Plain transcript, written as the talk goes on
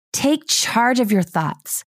Take charge of your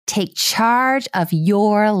thoughts. Take charge of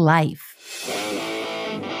your life.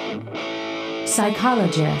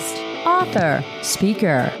 Psychologist, author,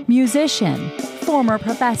 speaker, musician, former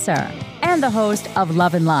professor, and the host of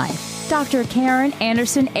Love and Life, Dr. Karen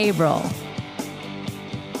Anderson Averill.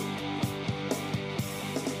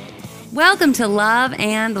 Welcome to Love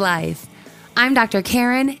and Life. I'm Dr.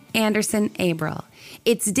 Karen Anderson Averill.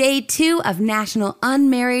 It's day 2 of National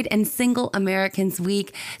Unmarried and Single Americans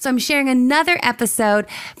Week, so I'm sharing another episode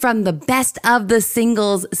from the Best of the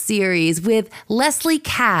Singles series with Leslie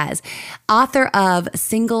Kaz, author of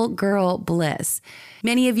Single Girl Bliss.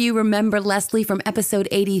 Many of you remember Leslie from episode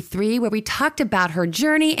 83, where we talked about her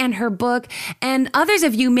journey and her book, and others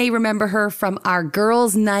of you may remember her from our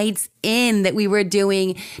Girls' Nights In that we were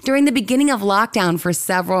doing during the beginning of lockdown for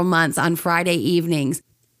several months on Friday evenings.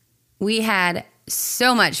 We had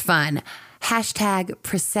so much fun. Hashtag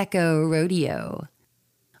Prosecco Rodeo.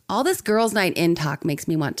 All this Girls' Night In talk makes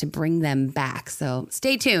me want to bring them back, so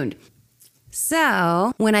stay tuned.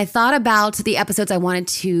 So, when I thought about the episodes I wanted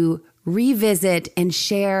to revisit and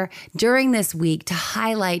share during this week to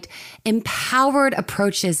highlight empowered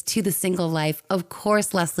approaches to the single life, of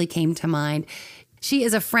course, Leslie came to mind. She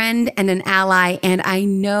is a friend and an ally, and I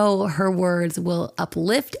know her words will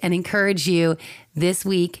uplift and encourage you this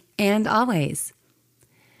week and always.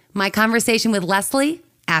 My conversation with Leslie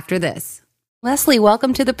after this. Leslie,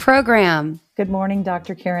 welcome to the program. Good morning,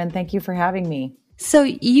 Dr. Karen. Thank you for having me. So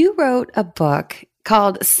you wrote a book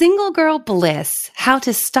called Single Girl Bliss, How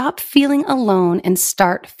to Stop Feeling Alone and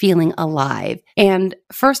Start Feeling Alive. And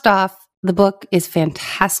first off, the book is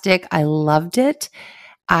fantastic. I loved it.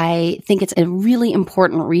 I think it's a really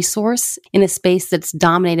important resource in a space that's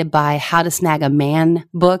dominated by How to Snag a Man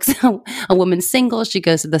books. A woman's single, she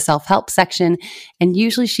goes to the self-help section, and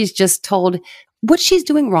usually she's just told what she's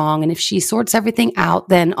doing wrong. And if she sorts everything out,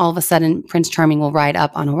 then all of a sudden Prince Charming will ride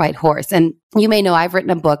up on a white horse. And you may know I've written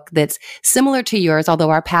a book that's similar to yours,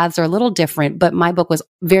 although our paths are a little different, but my book was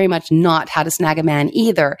very much not How to Snag a Man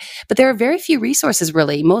either. But there are very few resources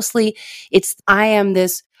really. Mostly it's, I am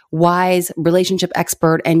this wise relationship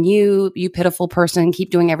expert and you pitiful person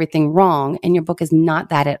keep doing everything wrong. And your book is not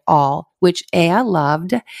that at all, which A, I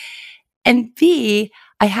loved. And B,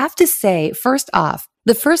 I have to say, first off,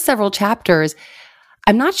 the first several chapters,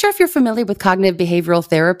 I'm not sure if you're familiar with cognitive behavioral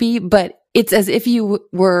therapy, but it's as if you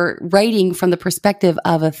were writing from the perspective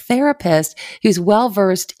of a therapist who's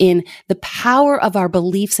well-versed in the power of our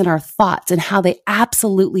beliefs and our thoughts and how they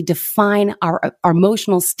absolutely define our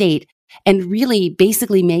emotional state and really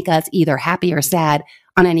basically make us either happy or sad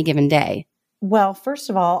on any given day. Well, first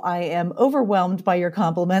of all, I am overwhelmed by your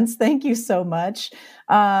compliments. Thank you so much.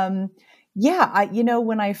 When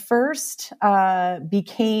I first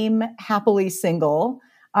became happily single,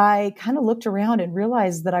 I kind of looked around and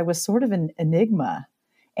realized that I was sort of an enigma.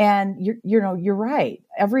 And you're right.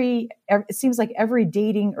 It seems like every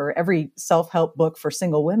dating or every self-help book for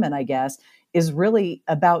single women, I guess, is really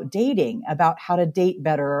about dating, about how to date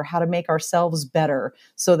better or how to make ourselves better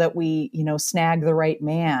so that we, snag the right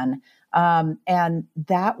man. And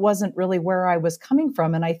that wasn't really where I was coming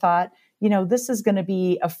from. And I thought, this is going to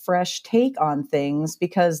be a fresh take on things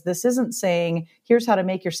because this isn't saying, here's how to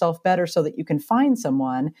make yourself better so that you can find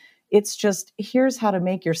someone. It's just, here's how to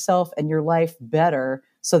make yourself and your life better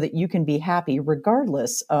so that you can be happy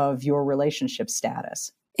regardless of your relationship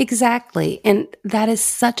status. Exactly. And that is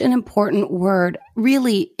such an important word.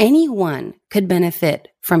 Really, anyone could benefit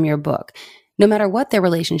from your book, no matter what their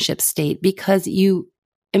relationship state, because you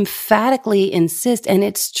emphatically insist, and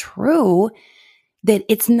it's true, that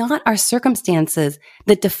it's not our circumstances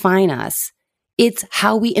that define us. It's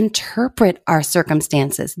how we interpret our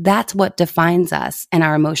circumstances. That's what defines us and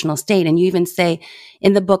our emotional state. And you even say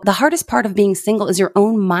in the book, the hardest part of being single is your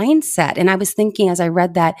own mindset. And I was thinking as I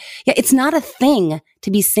read that, it's not a thing to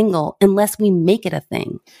be single unless we make it a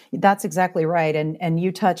thing. That's exactly right. And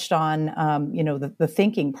you touched on, the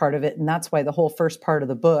thinking part of it. And that's why the whole first part of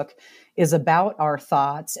the book is about our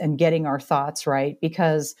thoughts and getting our thoughts right,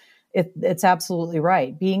 because it's absolutely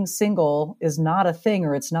right. Being single is not a thing,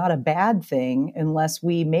 or it's not a bad thing unless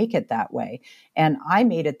we make it that way. And I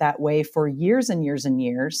made it that way for years and years and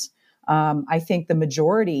years. I think the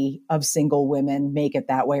majority of single women make it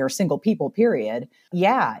that way, or single people, period.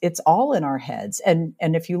 Yeah, it's all in our heads. And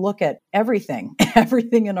if you look at everything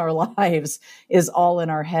in our lives is all in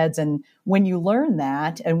our heads. And when you learn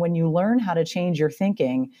that, and when you learn how to change your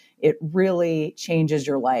thinking, it really changes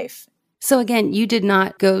your life. So again, you did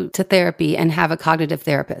not go to therapy and have a cognitive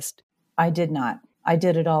therapist. I did not. I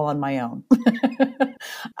did it all on my own.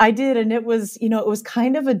 I did. And it was, it was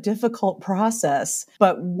kind of a difficult process.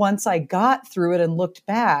 But once I got through it and looked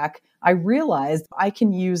back, I realized I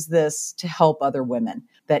can use this to help other women.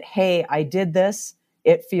 That, hey, I did this.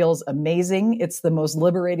 It feels amazing. It's the most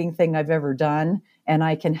liberating thing I've ever done. And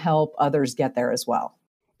I can help others get there as well.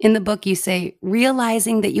 In the book, you say,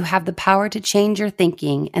 realizing that you have the power to change your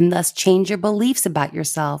thinking and thus change your beliefs about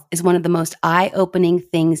yourself is one of the most eye-opening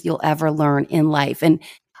things you'll ever learn in life. And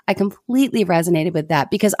I completely resonated with that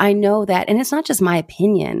because I know that, and it's not just my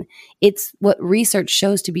opinion, it's what research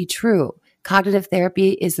shows to be true. Cognitive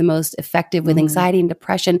therapy is the most effective with anxiety and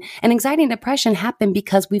depression. And anxiety and depression happen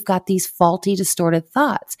because we've got these faulty, distorted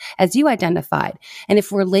thoughts, as you identified. And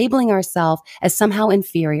if we're labeling ourselves as somehow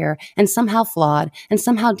inferior and somehow flawed and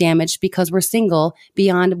somehow damaged because we're single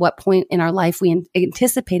beyond what point in our life we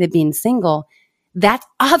anticipated being single, that's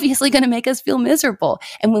obviously going to make us feel miserable.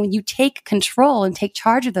 And when you take control and take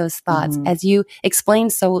charge of those thoughts, as you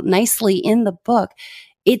explained so nicely in the book,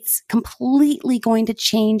 it's completely going to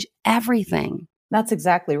change everything. That's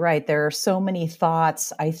exactly right. There are so many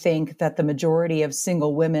thoughts, I think, that the majority of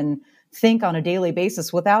single women think on a daily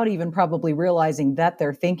basis without even probably realizing that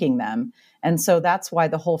they're thinking them. And so that's why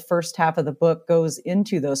the whole first half of the book goes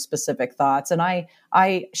into those specific thoughts. And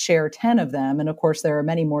I share 10 of them. And of course, there are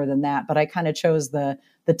many more than that, but I kind of chose the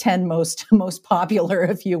 10 most popular,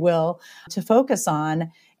 if you will, to focus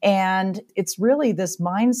on. And it's really this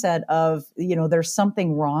mindset of, there's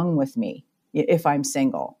something wrong with me if I'm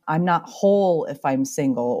single. I'm not whole if I'm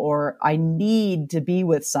single, or I need to be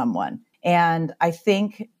with someone. And I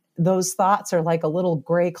think those thoughts are like a little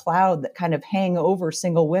gray cloud that kind of hang over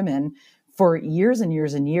single women for years and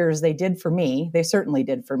years and years. They did for me. They certainly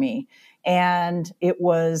did for me. And it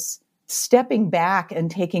was stepping back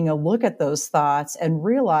and taking a look at those thoughts and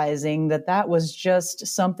realizing that that was just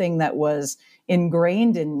something that was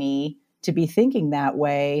ingrained in me to be thinking that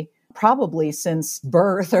way, probably since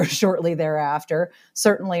birth or shortly thereafter.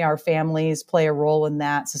 Certainly our families play a role in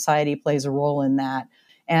that. Society plays a role in that.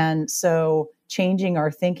 And so changing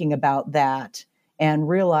our thinking about that and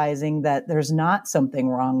realizing that there's not something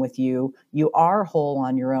wrong with you. You are whole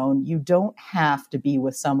on your own. You don't have to be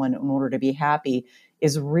with someone in order to be happy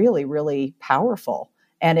is really, really powerful.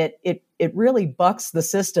 And it really bucks the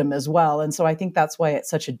system as well. And so I think that's why it's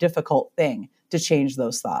such a difficult thing to change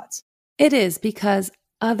those thoughts. It is, because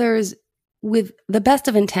others with the best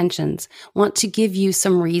of intentions want to give you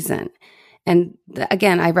some reason. And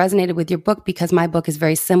again, I resonated with your book because my book is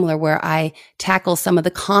very similar, where I tackle some of the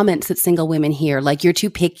comments that single women hear, like you're too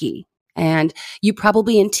picky and you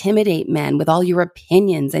probably intimidate men with all your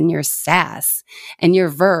opinions and your sass and your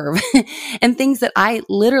verve and things that I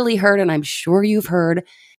literally heard, and I'm sure you've heard.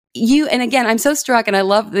 And again, I'm so struck, and I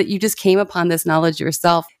love that you just came upon this knowledge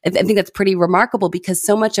yourself. I think that's pretty remarkable, because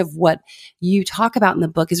so much of what you talk about in the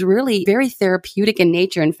book is really very therapeutic in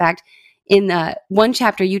nature. In fact, in one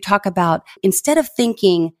chapter, you talk about, instead of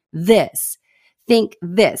thinking this, think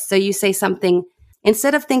this. So you say something,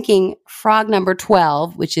 instead of thinking frog number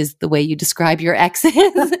 12, which is the way you describe your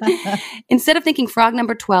exes, instead of thinking frog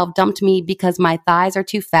number 12 dumped me because my thighs are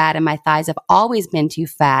too fat and my thighs have always been too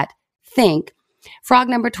fat, think frog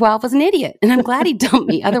number 12 was an idiot, and I'm glad he dumped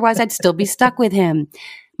me. Otherwise, I'd still be stuck with him.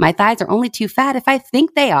 My thighs are only too fat if I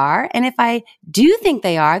think they are. And if I do think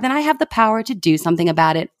they are, then I have the power to do something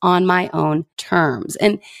about it on my own terms.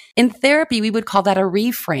 And in therapy, we would call that a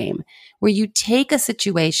reframe, where you take a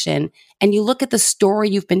situation and you look at the story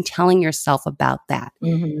you've been telling yourself about that.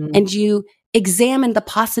 And you examine the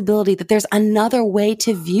possibility that there's another way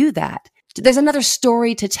to view that. There's another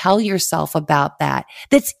story to tell yourself about that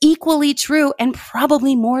that's equally true, and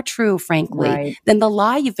probably more true, frankly, than the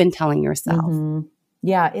lie you've been telling yourself.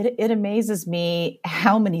 Yeah, it amazes me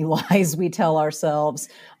how many lies we tell ourselves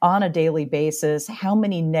on a daily basis, how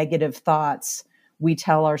many negative thoughts we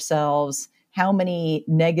tell ourselves, how many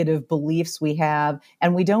negative beliefs we have,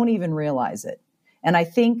 and we don't even realize it. And I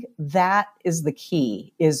think that is the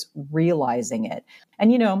key, is realizing it.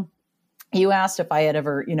 And, you asked if I had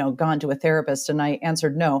ever, gone to a therapist, and I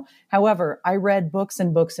answered no. However, I read books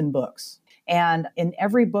and books and books. And in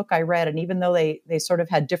every book I read, and even though they sort of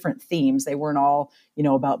had different themes, they weren't all,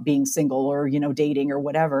 about being single or, dating or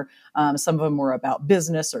whatever. Some of them were about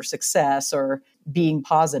business or success or being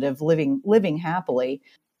positive, living happily.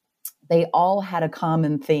 They all had a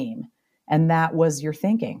common theme, and that was your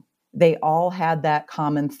thinking. They all had that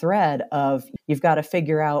common thread of, you've got to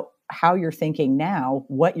figure out how you're thinking now,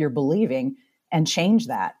 what you're believing, and change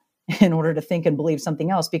that in order to think and believe something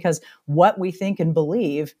else, because what we think and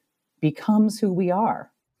believe becomes who we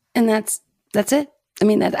are. And that's it. I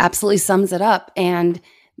mean, that absolutely sums it up. And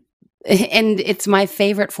And it's my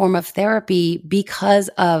favorite form of therapy because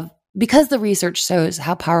the research shows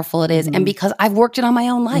how powerful it is, and because I've worked it on my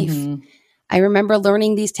own life. I remember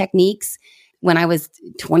learning these techniques when I was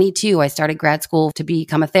 22. I started grad school to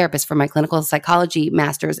become a therapist for my clinical psychology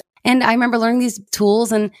master's. And I remember learning these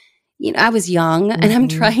tools, and I was young and I'm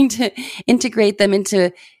trying to integrate them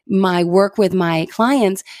into my work with my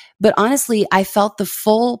clients. But honestly, I felt the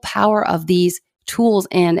full power of these tools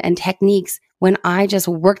and techniques when I just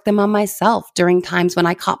worked them on myself during times when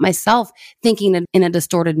I caught myself thinking in a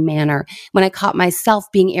distorted manner, when I caught myself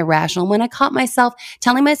being irrational, when I caught myself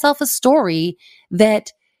telling myself a story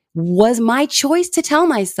that was my choice to tell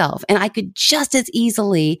myself. And I could just as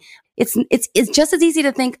easily, it's just as easy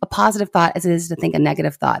to think a positive thought as it is to think a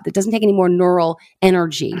negative thought. That doesn't take any more neural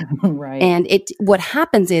energy. Right. And what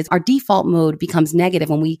happens is our default mode becomes negative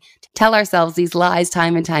when we tell ourselves these lies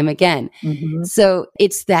time and time again. So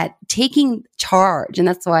it's that taking charge. And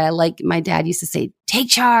that's why I like, my dad used to say, take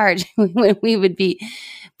charge when we would be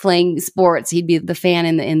playing sports. He'd be the fan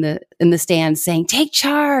in the stands saying, take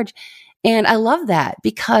charge. And I love that,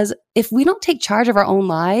 because if we don't take charge of our own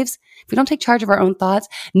lives, if we don't take charge of our own thoughts,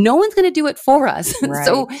 no one's going to do it for us. Right.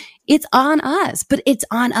 So it's on us, but it's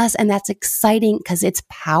on us. And that's exciting because it's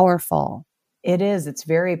powerful. It is. It's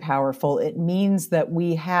very powerful. It means that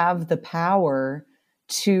we have the power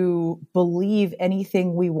to believe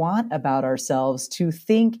anything we want about ourselves, to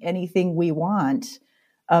think anything we want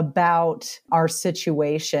about our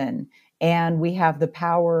situation. And we have the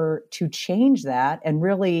power to change that and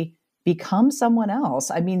really become someone else.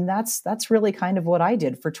 I mean, that's really kind of what I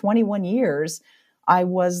did. For 21 years, I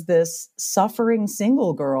was this suffering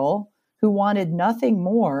single girl who wanted nothing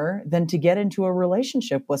more than to get into a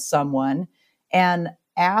relationship with someone. And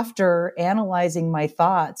after analyzing my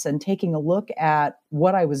thoughts and taking a look at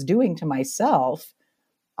what I was doing to myself,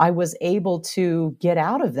 I was able to get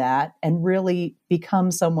out of that and really become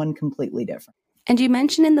someone completely different. And you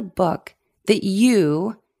mentioned in the book that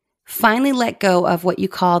you finally let go of what you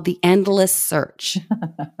call the endless search.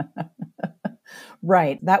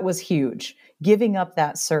 Right. That was huge. Giving up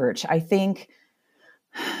that search. I think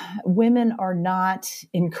women are not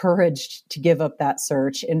encouraged to give up that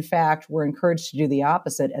search. In fact, we're encouraged to do the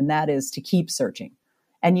opposite, and that is to keep searching.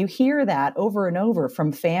 And you hear that over and over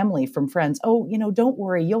from family, from friends. Oh, don't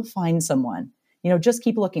worry, you'll find someone. Just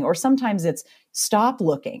keep looking. Or sometimes it's stop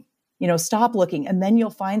looking, and then you'll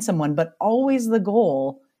find someone. But always the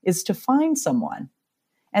goal is to find someone.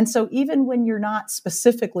 And so even when you're not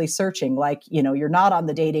specifically searching, like, you're not on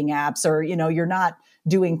the dating apps or, you're not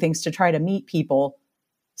doing things to try to meet people,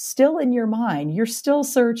 still in your mind, you're still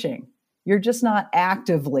searching. You're just not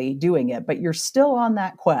actively doing it, but you're still on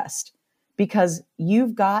that quest because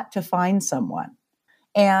you've got to find someone.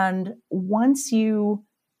 And once you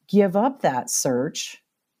give up that search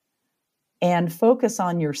and focus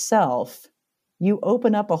on yourself, you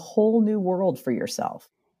open up a whole new world for yourself.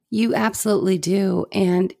 You absolutely do.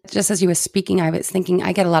 And just as you were speaking, I was thinking,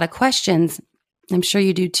 I get a lot of questions. I'm sure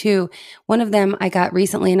you do too. One of them I got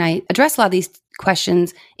recently, and I address a lot of these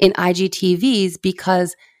questions in IGTVs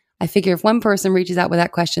because I figure if one person reaches out with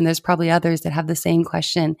that question, there's probably others that have the same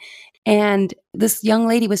question. And this young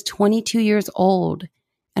lady was 22 years old,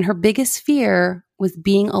 and her biggest fear was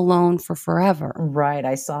being alone for forever. Right.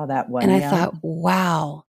 I saw that one. And I thought,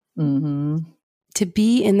 wow, to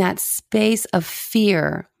be in that space of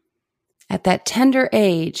fear at that tender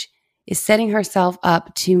age is setting herself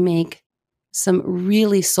up to make some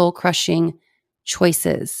really soul-crushing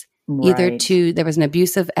choices. Right. There was an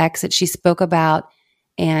abusive ex that she spoke about,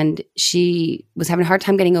 and she was having a hard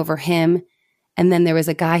time getting over him. And then there was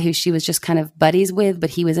a guy who she was just kind of buddies with,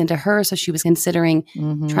 but he was into her. So she was considering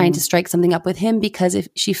trying to strike something up with him because if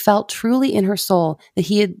she felt truly in her soul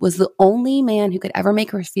that was the only man who could ever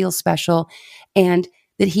make her feel special, and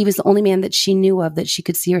that he was the only man that she knew of that she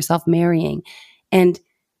could see herself marrying. And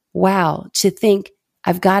wow, to think,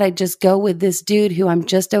 I've got to just go with this dude who I'm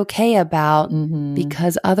just okay about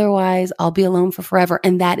because otherwise I'll be alone for forever.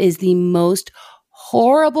 And that is the most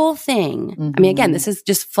horrible thing. I mean, again, this is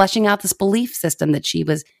just fleshing out this belief system that she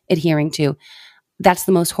was adhering to. That's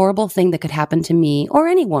the most horrible thing that could happen to me or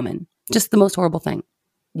any woman. Just the most horrible thing.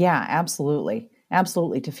 Yeah, absolutely.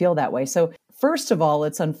 Absolutely, to feel that way. So first of all,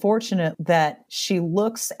 it's unfortunate that she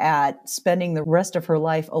looks at spending the rest of her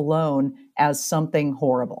life alone as something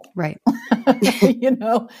horrible. Right.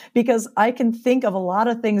 Because I can think of a lot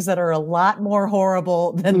of things that are a lot more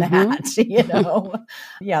horrible than that,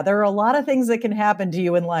 Yeah, there are a lot of things that can happen to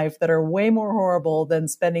you in life that are way more horrible than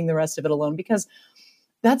spending the rest of it alone, because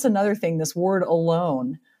that's another thing, this word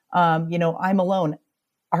alone. I'm alone.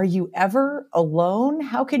 are you ever alone?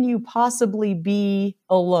 How can you possibly be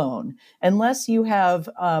alone unless you have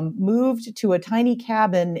moved to a tiny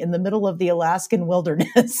cabin in the middle of the Alaskan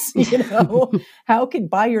wilderness? How can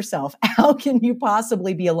by yourself? How can you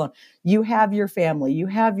possibly be alone? You have your family, you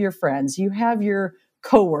have your friends, you have your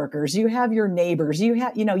coworkers, you have your neighbors, you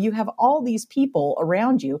have all these people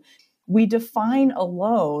around you. We define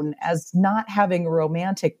alone as not having a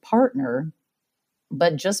romantic partner.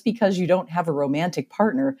 But just because you don't have a romantic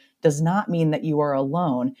partner does not mean that you are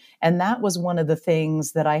alone. And that was one of the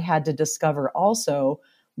things that I had to discover also,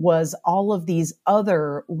 was all of these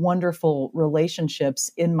other wonderful relationships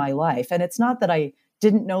in my life. And it's not that I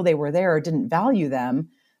didn't know they were there or didn't value them,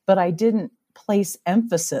 but I didn't place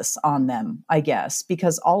emphasis on them, I guess,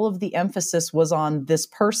 because all of the emphasis was on this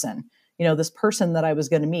person, this person that I was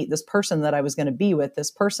going to meet, this person that I was going to be with,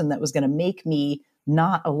 this person that was going to make me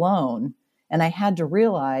not alone. And I had to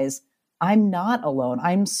realize I'm not alone.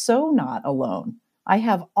 I'm so not alone. I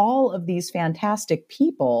have all of these fantastic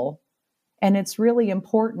people, and it's really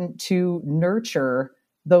important to nurture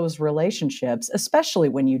those relationships, especially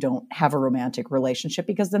when you don't have a romantic relationship,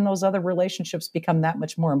 because then those other relationships become that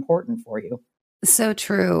much more important for you. So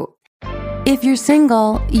true. If you're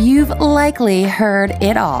single, you've likely heard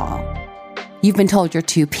it all. You've been told you're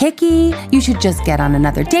too picky, you should just get on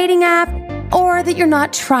another dating app, or that you're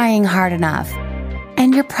not trying hard enough.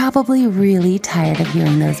 And you're probably really tired of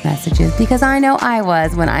hearing those messages, because I know I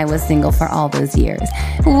was when I was single for all those years,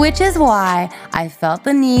 which is why I felt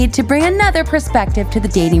the need to bring another perspective to the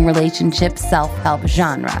dating relationship self-help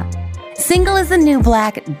genre. Single is the new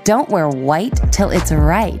black, don't wear white till it's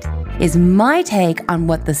right, is my take on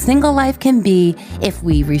what the single life can be if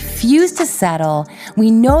we refuse to settle, we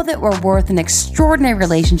know that we're worth an extraordinary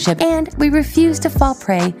relationship, and we refuse to fall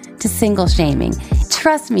prey to single shaming.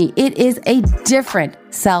 Trust me, it is a different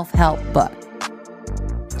self-help book.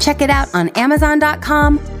 Check it out on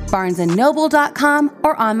Amazon.com, BarnesandNoble.com,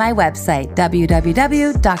 or on my website,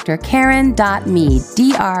 www.drkarin.me,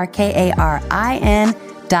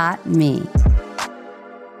 DRKARIN.me.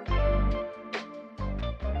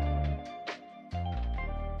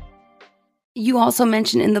 You also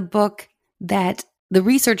mentioned in the book that the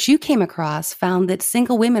research you came across found that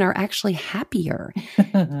single women are actually happier.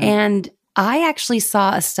 And I actually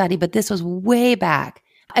saw a study, but this was way back.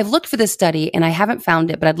 I've looked for this study and I haven't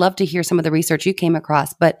found it, but I'd love to hear some of the research you came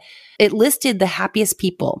across. But it listed the happiest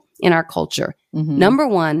people in our culture. Mm-hmm. Number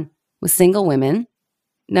 1 was single women.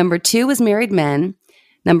 Number 2 was married men.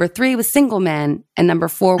 Number 3 was single men, and number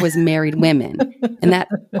 4 was married women. And that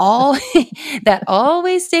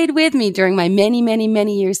always stayed with me during my many, many,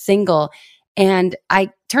 many years single. And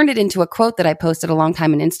I turned it into a quote that I posted a long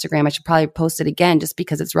time on Instagram. I should probably post it again just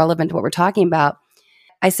because it's relevant to what we're talking about.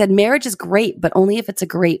 I said, marriage is great, but only if it's a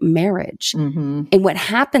great marriage. Mm-hmm. And what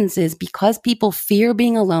happens is, because people fear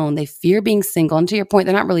being alone, they fear being single. And to your point,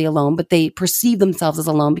 they're not really alone, but they perceive themselves as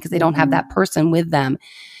alone because they don't have that person with them.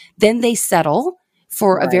 Then they settle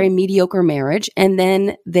for a very mediocre marriage. And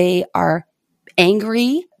then they are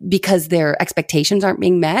angry because their expectations aren't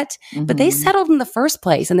being met, but they settled in the first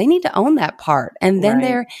place and they need to own that part. And then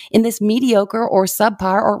they're in this mediocre or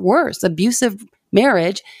subpar or worse, abusive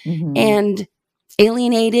marriage and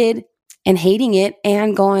alienated and hating it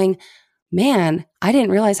and going, man, I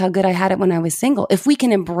didn't realize how good I had it when I was single. If we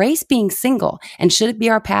can embrace being single, and should it be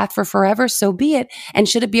our path for forever, so be it. And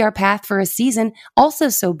should it be our path for a season, also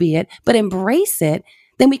so be it. But embrace it,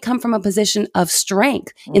 then we come from a position of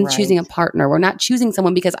strength in choosing a partner. We're not choosing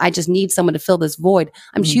someone because I just need someone to fill this void.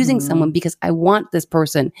 I'm choosing someone because I want this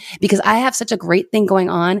person, because I have such a great thing going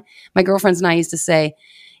on. My girlfriends and I used to say,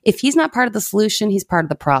 if he's not part of the solution, he's part of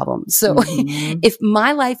the problem. So if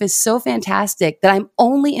my life is so fantastic that I'm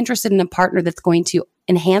only interested in a partner that's going to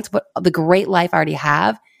enhance what the great life I already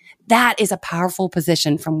have, that is a powerful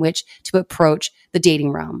position from which to approach the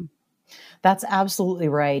dating realm. That's absolutely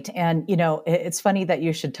right. And, it's funny that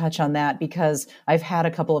you should touch on that, because I've had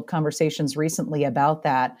a couple of conversations recently about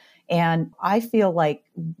that. And I feel like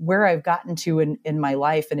where I've gotten to in my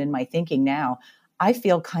life and in my thinking now, I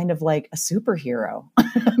feel kind of like a superhero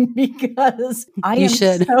because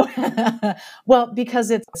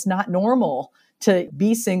because it's not normal to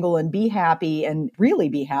be single and be happy and really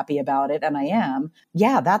be happy about it. And I am.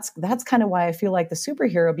 Yeah, that's kind of why I feel like the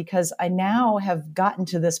superhero, because I now have gotten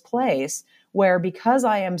to this place where, because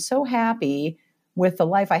I am so happy with the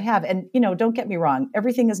life I have. And, don't get me wrong,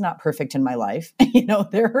 everything is not perfect in my life.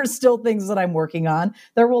 There are still things that I'm working on.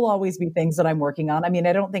 There will always be things that I'm working on. I mean,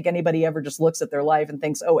 I don't think anybody ever just looks at their life and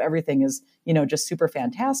thinks, oh, everything is, just super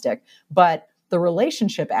fantastic. But the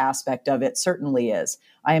relationship aspect of it certainly is.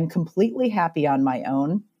 I am completely happy on my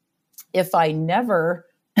own. If I never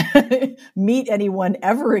meet anyone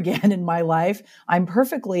ever again in my life. I'm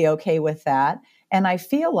perfectly okay with that. And I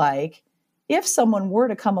feel like if someone were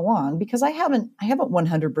to come along, because I haven't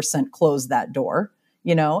 100% closed that door,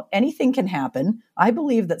 anything can happen. I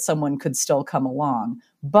believe that someone could still come along,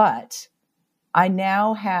 but I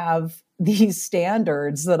now have these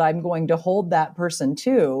standards that I'm going to hold that person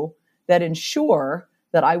to that ensure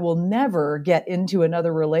that I will never get into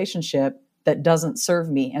another relationship that doesn't serve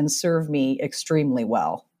me and serve me extremely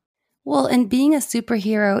well. Well, and being a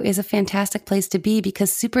superhero is a fantastic place to be because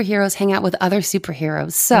superheroes hang out with other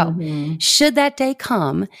superheroes. So should that day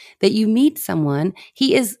come that you meet someone,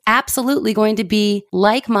 he is absolutely going to be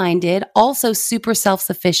like-minded, also super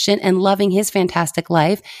self-sufficient and loving his fantastic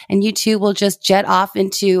life. And you two will just jet off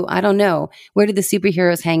into, I don't know, where do the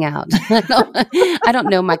superheroes hang out? I don't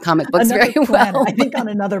know my comic books very well. I think on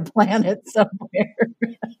another planet somewhere.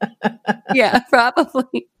 Yeah,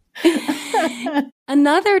 probably.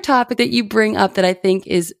 Another topic that you bring up that I think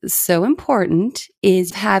is so important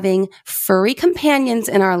is having furry companions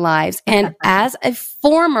in our lives. And as a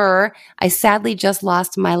former, I sadly just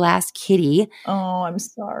lost my last kitty. Oh, I'm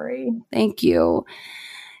sorry. Thank you.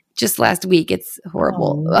 Just last week. It's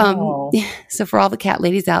horrible. Oh, no. So for all the cat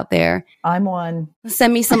ladies out there, I'm one.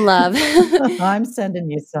 Send me some love. I'm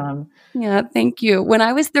sending you some. Yeah, thank you. When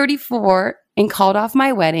I was 34 and called off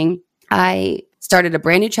my wedding, I started a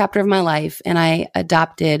brand new chapter of my life and I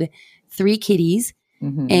adopted 3 kitties.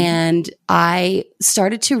 And I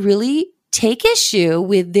started to really take issue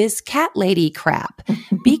with this cat lady crap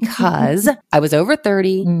because I was over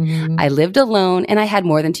 30, I lived alone, and I had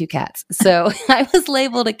more than 2 cats. So I was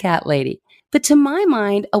labeled a cat lady. But to my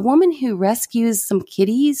mind, a woman who rescues some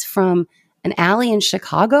kitties from an alley in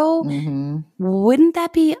Chicago, wouldn't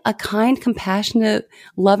that be a kind, compassionate,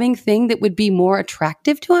 loving thing that would be more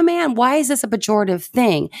attractive to a man? Why is this a pejorative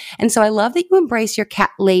thing? And so I love that you embrace your cat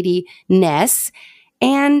lady-ness.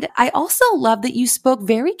 And I also love that you spoke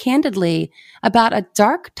very candidly about a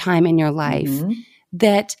dark time in your life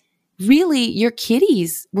that really your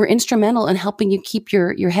kitties were instrumental in helping you keep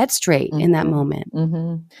your head straight in that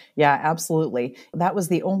moment. Yeah, absolutely. That was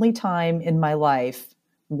the only time in my life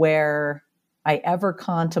where I ever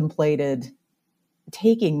contemplated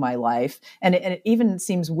taking my life. And it even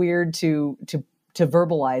seems weird to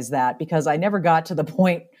verbalize that because I never got to the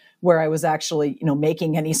point where I was actually,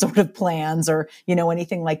 making any sort of plans or,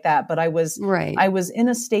 anything like that. But I was in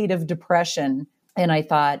a state of depression and I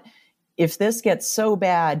thought, if this gets so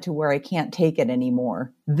bad to where I can't take it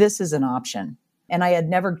anymore, this is an option. And I had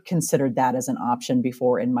never considered that as an option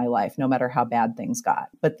before in my life, no matter how bad things got.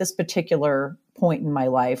 But this particular point in my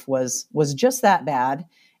life was just that bad.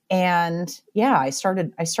 And yeah, I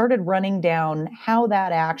started running down how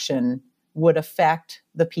that action would affect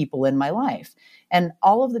the people in my life. And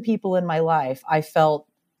all of the people in my life I felt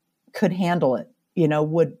could handle it,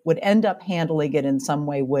 would end up handling it in some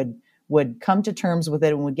way, would come to terms with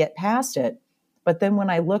it and would get past it. But then when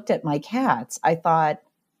I looked at my cats, I thought,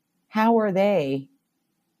 how are they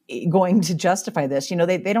going to justify this?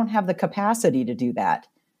 They don't have the capacity to do that.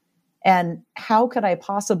 And how could I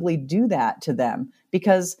possibly do that to them?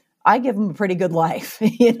 Because I give them a pretty good life,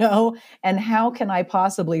 and how can I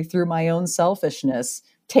possibly, through my own selfishness,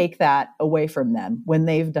 take that away from them when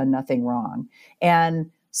they've done nothing wrong? And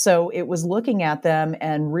so it was looking at them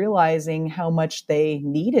and realizing how much they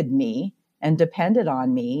needed me and depended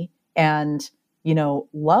on me and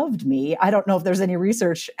loved me. I don't know if there's any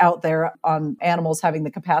research out there on animals having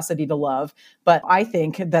the capacity to love, but I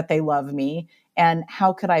think that they love me. And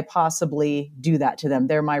how could I possibly do that to them?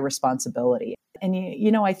 They're my responsibility. And,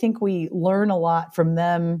 I think we learn a lot from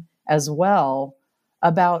them as well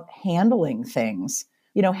about handling things,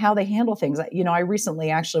 how they handle things. I recently,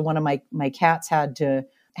 actually, one of my cats had to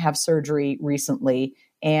have surgery recently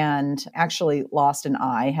and actually lost an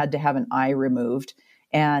eye, had to have an eye removed,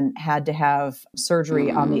 and had to have surgery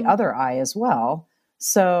on the other eye as well.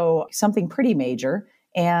 So something pretty major.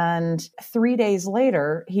 And 3 days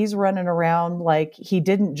later, he's running around like he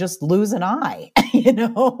didn't just lose an eye,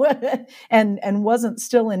 and wasn't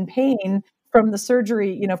still in pain from the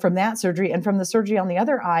surgery, from that surgery and from the surgery on the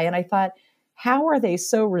other eye. And I thought, how are they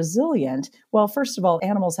so resilient? Well, first of all,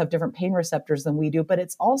 animals have different pain receptors than we do, but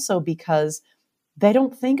it's also because they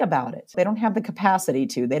don't think about it. They don't have the capacity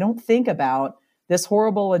to. They don't think about this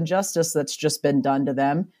horrible injustice that's just been done to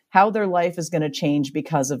them, how their life is going to change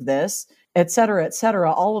because of this, et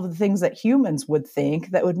cetera, all of the things that humans would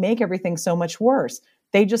think that would make everything so much worse.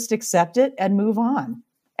 They just accept it and move on.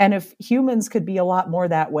 And if humans could be a lot more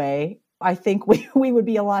that way, I think we would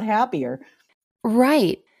be a lot happier.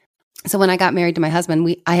 Right. So when I got married to my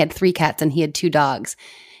husband, I had 3 cats and he had 2 dogs.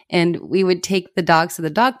 And we would take the dogs to the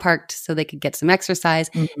dog park so they could get some exercise.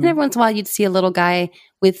 And every once in a while, you'd see a little guy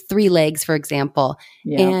with 3 legs, for example.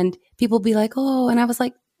 Yeah. And people would be like, oh, and I was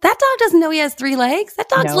like, that dog doesn't know he has 3 legs. That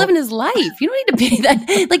dog's living his life. You don't need to be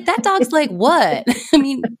that. Like, that dog's like, what? I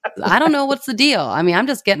mean, I don't know what's the deal. I mean, I'm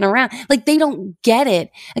just getting around. Like, they don't get it.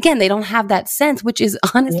 Again, they don't have that sense, which is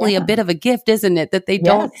honestly a bit of a gift, isn't it? That they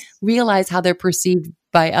don't realize how they're perceived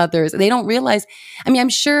by others. They don't realize. I mean, I'm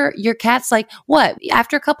sure your cat's like, what?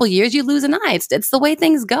 After a couple of years, you lose an eye. It's the way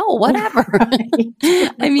things go. Whatever.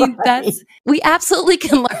 Right. I mean, we absolutely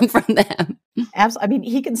can learn from them. Absolutely. I mean,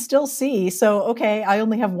 he can still see. So, okay, I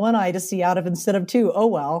only have 1 eye to see out of instead of 2. Oh,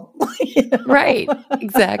 well. Right.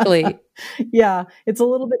 Exactly. Yeah. It's a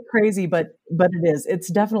little bit crazy, but it is.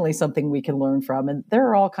 It's definitely something we can learn from. And there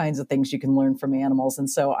are all kinds of things you can learn from animals. And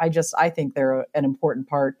so I think they're an important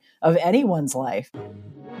part of anyone's life.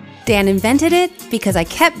 Dan invented it because I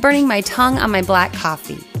kept burning my tongue on my black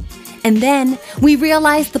coffee. And then we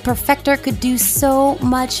realized the Perfector could do so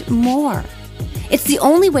much more. It's the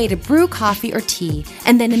only way to brew coffee or tea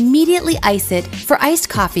and then immediately ice it for iced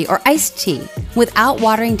coffee or iced tea without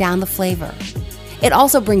watering down the flavor. It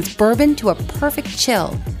also brings bourbon to a perfect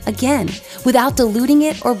chill, again, without diluting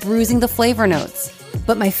it or bruising the flavor notes.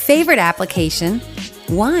 But my favorite application,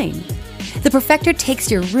 wine. The Perfector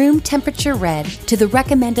takes your room temperature red to the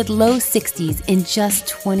recommended low 60s in just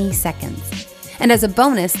 20 seconds. And as a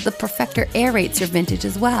bonus, the Perfector aerates your vintage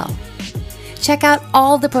as well. Check out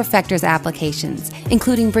all the Perfector's applications,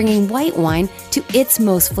 including bringing white wine to its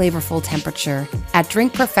most flavorful temperature at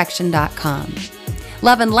drinkperfection.com.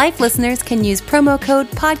 Love and Life listeners can use promo code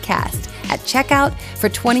PODCAST at checkout for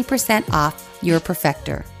 20% off your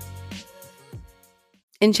Perfector.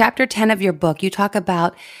 In chapter 10 of your book, you talk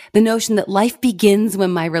about the notion that life begins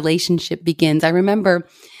when my relationship begins. I remember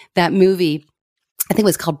that movie, I think it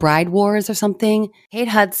was called Bride Wars or something. Kate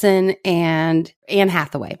Hudson and Anne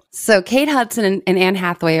Hathaway. So Kate Hudson and Anne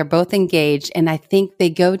Hathaway are both engaged, and I think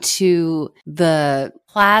they go to the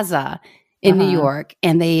plaza in New York,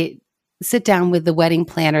 and they sit down with the wedding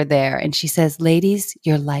planner there, and she says, "Ladies,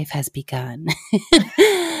 your life has begun,"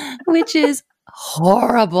 which is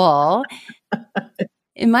horrible.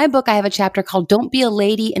 In my book, I have a chapter called Don't Be a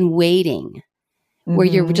Lady in Waiting, where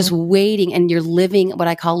you're just waiting and you're living what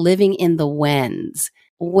I call living in the whens.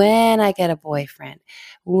 When I get a boyfriend,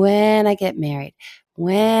 when I get married,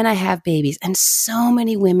 when I have babies. And so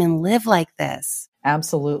many women live like this.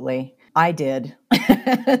 Absolutely. I did.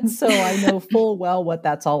 And so I know full well what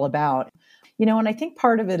that's all about. And I think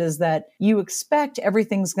part of it is that you expect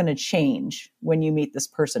everything's going to change when you meet this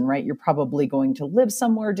person, right? You're probably going to live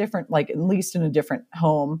somewhere different, like at least in a different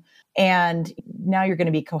home. And now you're going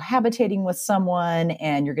to be cohabitating with someone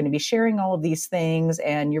and you're going to be sharing all of these things.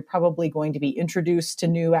 And you're probably going to be introduced to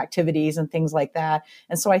new activities and things like that.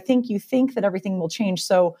 And so I think you think that everything will change.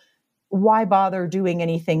 So why bother doing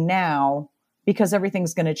anything now? Because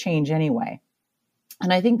everything's going to change anyway.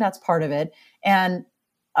 And I think that's part of it. And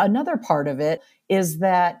another part of it is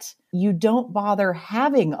that you don't bother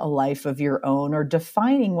having a life of your own or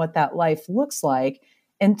defining what that life looks like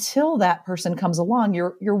until that person comes along.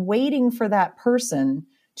 You're waiting for that person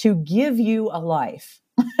to give you a life.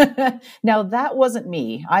 Now, that wasn't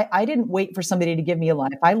me. I didn't wait for somebody to give me a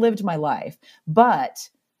life. I lived my life, but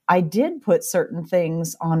I did put certain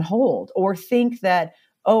things on hold or think that,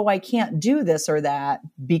 oh, I can't do this or that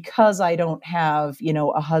because I don't have,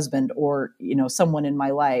 a husband or, someone in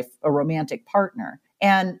my life, a romantic partner.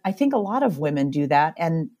 And I think a lot of women do that.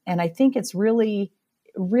 And I think it's really,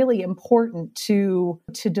 really important to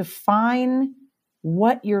define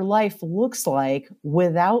what your life looks like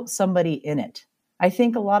without somebody in it. I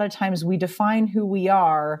think a lot of times we define who we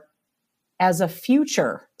are as a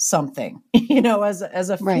future something, as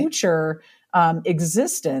a future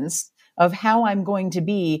existence of how I'm going to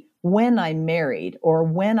be when I'm married or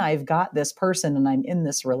when I've got this person and I'm in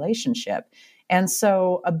this relationship. And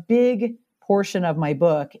so a big portion of my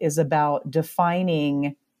book is about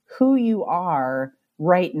defining who you are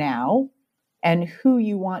right now and who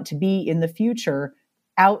you want to be in the future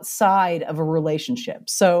outside of a relationship.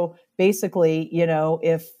 So basically,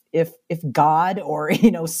 if God or,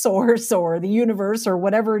 source or the universe or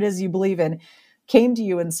whatever it is you believe in came to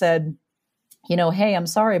you and said, hey, I'm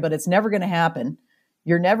sorry, but it's never going to happen.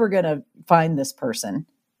 You're never going to find this person.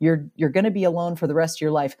 You're going to be alone for the rest of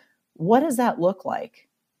your life. What does that look like?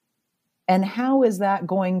 And how is that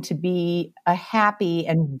going to be a happy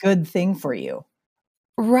and good thing for you?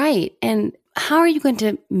 Right. And how are you going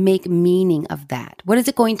to make meaning of that? What is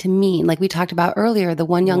it going to mean? Like we talked about earlier, the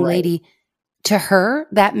one young lady, to her,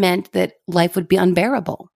 that meant that life would be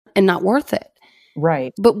unbearable and not worth it.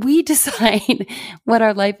 Right. but we decide what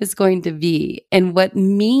our life is going to be and what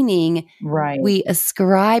meaning Right. we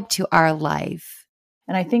ascribe to our life.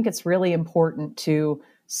 And I think it's really important to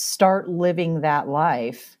start living that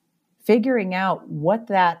life, figuring out what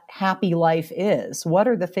that happy life is. What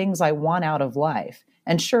are the things I want out of life?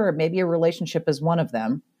 And sure, maybe a relationship is one of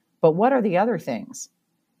them, but what are the other things?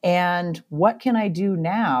 And what can I do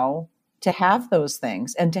now to have those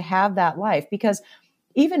things and to have that life? Because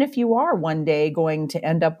even if you are one day going to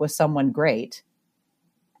end up with someone great,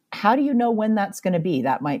 how do you know when that's going to be?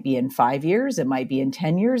 That might be in 5 years. It might be in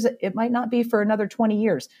 10 years. It might not be for another 20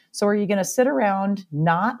 years. So are you going to sit around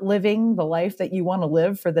not living the life that you want to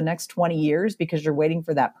live for the next 20 years because you're waiting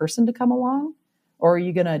for that person to come along? Or are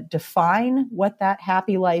you going to define what that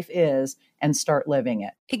happy life is and start living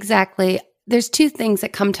it? Exactly. There's two things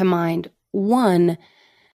that come to mind. One,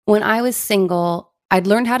 when I was single, I'd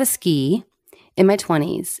learned how to ski in my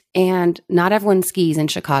 20s, and not everyone skis in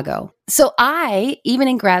Chicago. So I, even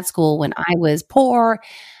in grad school, when I was poor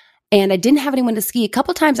and I didn't have anyone to ski, a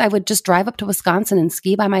couple times I would just drive up to Wisconsin and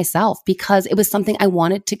ski by myself because it was something I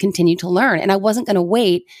wanted to continue to learn. And I wasn't going to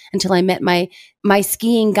wait until I met my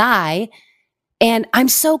skiing guy. And I'm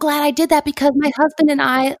so glad I did that because my husband and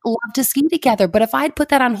I love to ski together. But if I'd put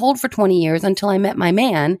that on hold for 20 years until I met my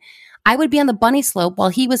man, I would be on the bunny slope while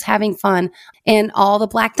he was having fun and all the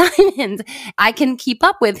black diamonds. I can keep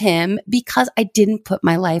up with him because I didn't put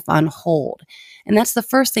my life on hold. And that's the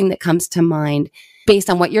first thing that comes to mind based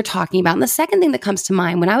on what you're talking about. And the second thing that comes to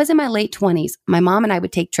mind, when I was in my late 20s, my mom and I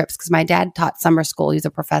would take trips because my dad taught summer school. He was a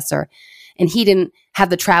professor and he didn't have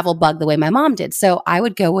the travel bug the way my mom did. So I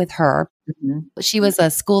would go with her. Mm-hmm. She was a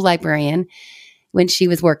school librarian when she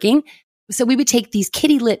was working. So we would take these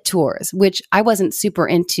kitty lit tours, which I wasn't super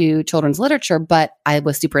into children's literature, but I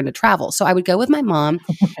was super into travel. So I would go with my mom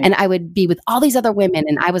and I would be with all these other women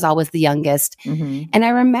and I was always the youngest. Mm-hmm. And I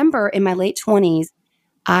remember in my late 20s,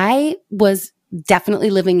 I was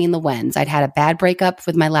definitely living in the Wens. I'd had a bad breakup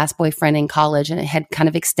with my last boyfriend in college and it had kind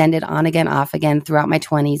of extended on again, off again throughout my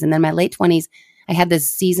 20s. And then my late 20s, I had this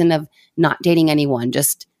season of not dating anyone,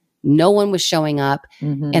 just no one was showing up.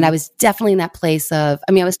 Mm-hmm. And I was definitely in that place of,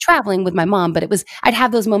 I mean, I was traveling with my mom, but I'd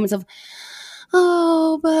have those moments of,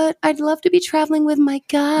 oh, but I'd love to be traveling with my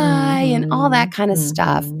guy and all that kind of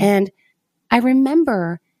stuff. And I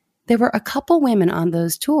remember there were a couple women on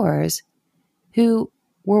those tours who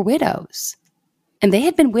were widows and they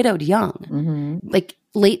had been widowed young, like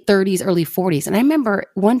late 30s, early 40s. And I remember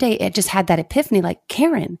one day it just had that epiphany, like,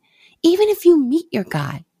 Karen, even if you meet your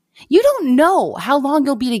guy, you don't know how long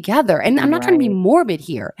you'll be together. And I'm not trying to be morbid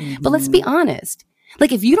here, but let's be honest.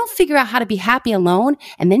 Like if you don't figure out how to be happy alone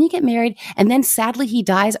and then you get married and then sadly he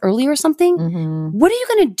dies early or something, what are you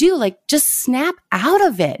going to do? Like just snap out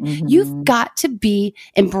of it. You've got to be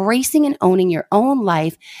embracing and owning your own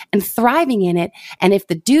life and thriving in it. And if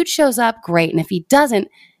the dude shows up, great. And if he doesn't,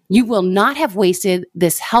 you will not have wasted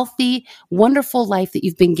this healthy, wonderful life that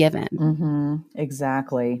you've been given.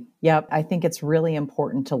 Exactly. Yep. I think it's really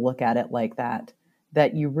important to look at it like that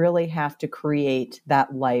you really have to create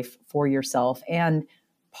that life for yourself. And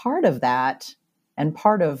part of that, and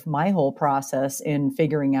part of my whole process in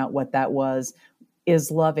figuring out what that was,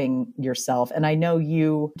 is loving yourself. And I know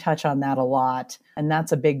you touch on that a lot. And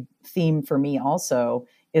that's a big theme for me also,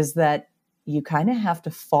 is that you kind of have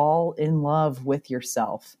to fall in love with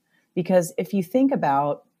yourself. Because if you think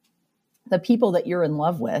about the people that you're in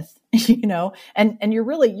love with, and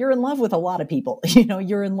you're in love with a lot of people,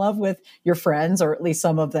 you're in love with your friends, or at least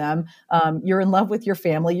some of them. You're in love with your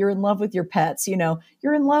family. You're in love with your pets.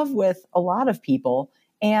 You're in love with a lot of people,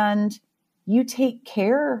 and you take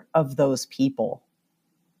care of those people.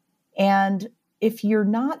 And if you're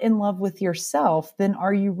not in love with yourself, then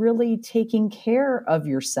are you really taking care of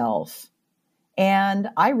yourself? And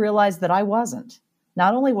I realized that I wasn't.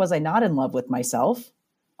 Not only was I not in love with myself,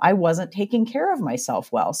 I wasn't taking care of myself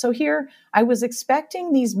well. So here I was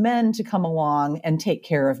expecting these men to come along and take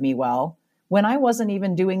care of me well, when I wasn't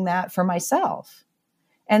even doing that for myself.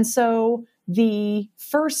 And so the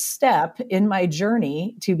first step in my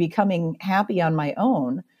journey to becoming happy on my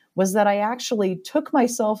own was that I actually took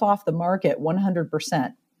myself off the market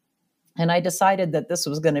 100%. And I decided that this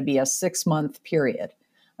was going to be a 6-month period.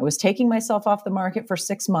 I was taking myself off the market for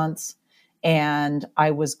 6 months. And I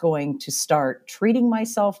was going to start treating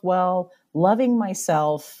myself well, loving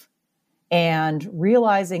myself, and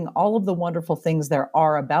realizing all of the wonderful things there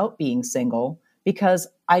are about being single, because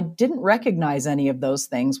I didn't recognize any of those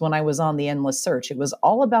things when I was on the endless search. It was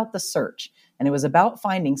all about the search, and it was about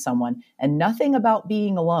finding someone, and nothing about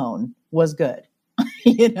being alone was good,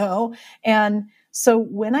 And So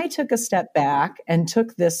when I took a step back and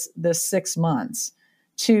took this 6 months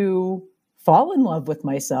to fall in love with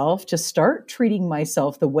myself, to start treating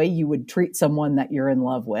myself the way you would treat someone that you're in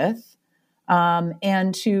love with,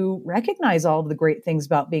 and to recognize all of the great things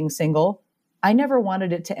about being single, I never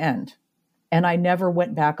wanted it to end. And I never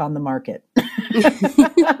went back on the market.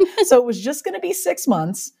 So it was just going to be 6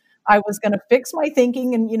 months. I was going to fix my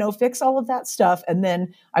thinking and, fix all of that stuff. And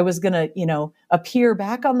then I was going to, appear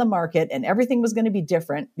back on the market, and everything was going to be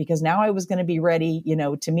different because now I was going to be ready,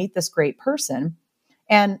 to meet this great person.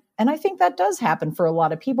 And I think that does happen for a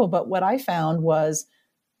lot of people. But what I found was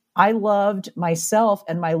I loved myself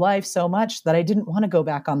and my life so much that I didn't want to go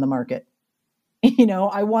back on the market.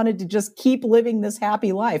 I wanted to just keep living this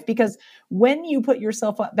happy life, because when you put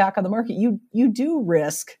yourself back on the market, you do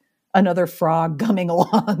risk another frog coming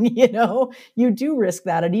along, you do risk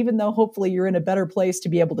that. And even though hopefully you're in a better place to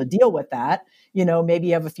be able to deal with that, maybe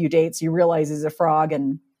you have a few dates, you realize he's a frog,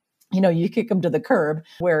 and you kick him to the curb,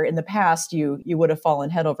 where in the past you would have fallen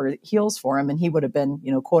head over heels for him and he would have been,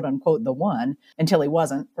 quote unquote, the one, until he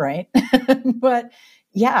wasn't, right? But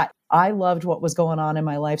yeah, I loved what was going on in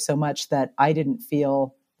my life so much that I didn't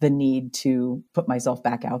feel the need to put myself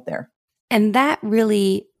back out there. And that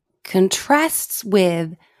really contrasts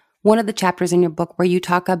with one of the chapters in your book where you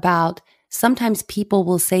talk about sometimes people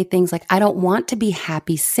will say things like, I don't want to be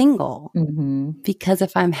happy single, because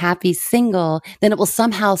if I'm happy single, then it will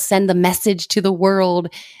somehow send the message to the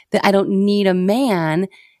world that I don't need a man.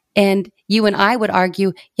 And you and I would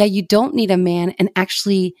argue, yeah, you don't need a man. And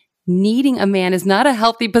actually needing a man is not a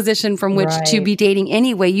healthy position from which to be dating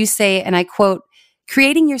anyway. You say, and I quote,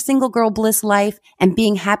 creating your single girl bliss life and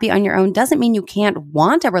being happy on your own doesn't mean you can't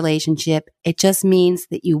want a relationship. It just means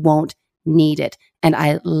that you won't need it. And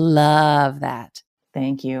I love that.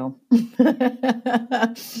 Thank you.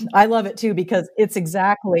 I love it too, because it's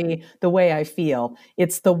exactly the way I feel.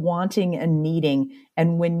 It's the wanting and needing.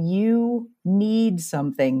 And when you need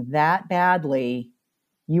something that badly,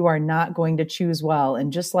 you are not going to choose well.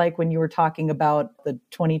 And just like when you were talking about the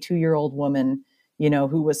 22-year-old woman,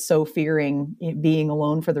 who was so fearing being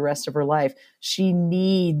alone for the rest of her life, she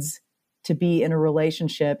needs to be in a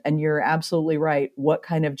relationship. And you're absolutely right. What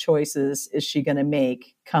kind of choices is she going to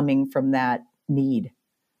make coming from that need?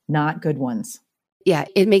 Not good ones. Yeah,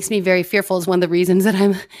 it makes me very fearful. Is one of the reasons that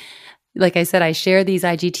I'm, like I said, I share these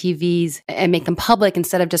IGTVs and make them public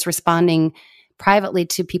instead of just responding privately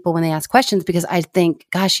to people when they ask questions, because I think,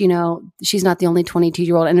 gosh, she's not the only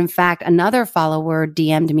 22-year-old. And in fact, another follower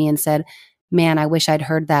DM'd me and said, man, I wish I'd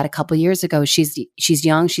heard that a couple years ago. She's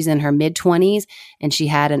young. She's in her mid-20s, and she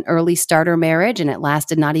had an early starter marriage, and it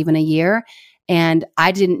lasted not even a year. And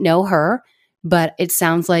I didn't know her, but it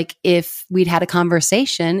sounds like if we'd had a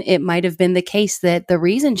conversation, it might have been the case that the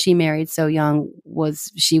reason she married so young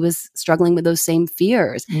was she was struggling with those same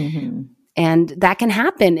fears. Mm-hmm. And that can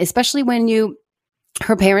happen, especially when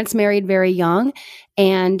her parents married very young.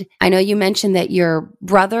 And I know you mentioned that your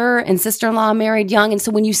brother and sister-in-law married young. And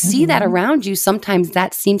so when you see that around you, sometimes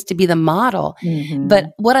that seems to be the model. Mm-hmm.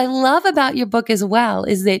 But what I love about your book as well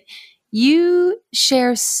is that you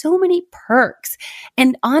share so many perks.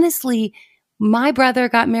 And honestly, my brother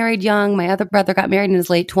got married young. My other brother got married in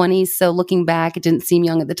his late 20s. So looking back, it didn't seem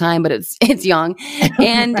young at the time, but it's young.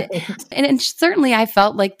 And, right. and certainly I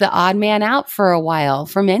felt like the odd man out for a while,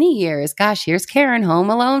 for many years. Gosh, here's Karen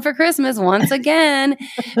home alone for Christmas once again.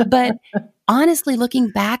 But honestly,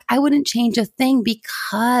 looking back, I wouldn't change a thing,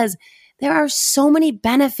 because there are so many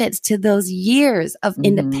benefits to those years of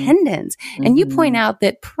independence. And you point out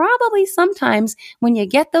that probably sometimes when you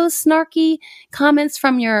get those snarky comments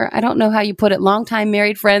from your, I don't know how you put it, longtime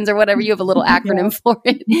married friends or whatever, you have a little acronym for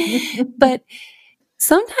it. But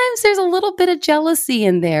sometimes there's a little bit of jealousy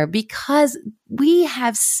in there, because we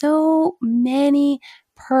have so many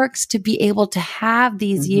perks to be able to have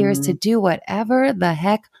these years to do whatever the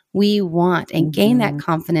heck we want and gain that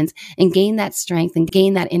confidence and gain that strength and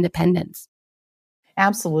gain that independence.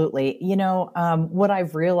 Absolutely. What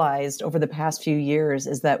I've realized over the past few years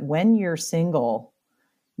is that when you're single,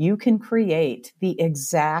 you can create the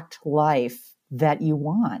exact life that you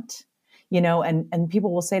want, and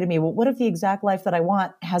people will say to me, well, what if the exact life that I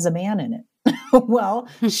want has a man in it? Well,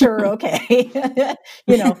 sure. Okay.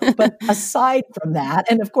 But aside from that,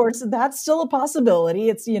 and of course, that's still a possibility.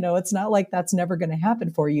 It's, it's not like that's never going to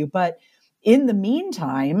happen for you. But in the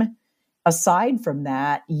meantime, aside from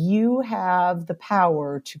that, you have the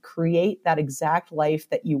power to create that exact life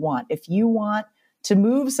that you want. If you want to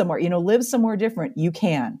move somewhere, live somewhere different, you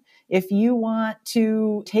can. If you want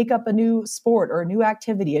to take up a new sport or a new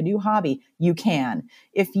activity, a new hobby, you can.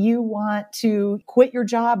 If you want to quit your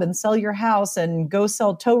job and sell your house and go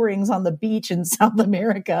sell toe rings on the beach in South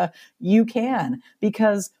America, you can,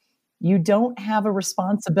 because you don't have a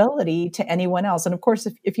responsibility to anyone else. And of course,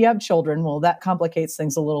 if you have children, well, that complicates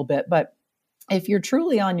things a little bit. But if you're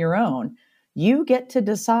truly on your own, you get to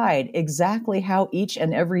decide exactly how each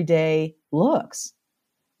and every day looks.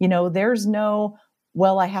 There's no,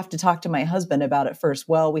 well, I have to talk to my husband about it first.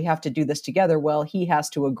 Well, we have to do this together. Well, he has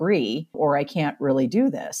to agree, or I can't really do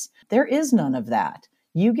this. There is none of that.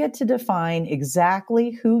 You get to define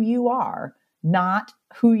exactly who you are, not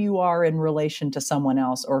who you are in relation to someone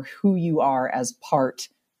else or who you are as part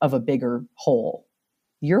of a bigger whole.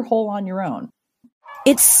 You're whole on your own.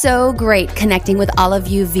 It's so great connecting with all of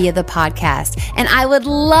you via the podcast, and I would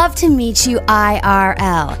love to meet you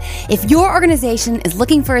IRL. If your organization is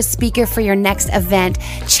looking for a speaker for your next event,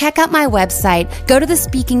 check out my website, go to the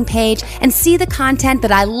speaking page, and see the content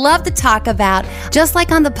that I love to talk about. Just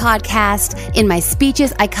like on the podcast, in my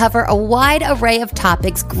speeches, I cover a wide array of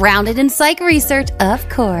topics grounded in psych research, of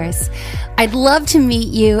course. I'd love to meet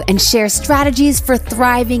you and share strategies for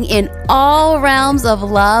thriving in all realms of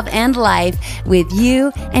love and life with you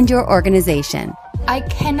and your organization. I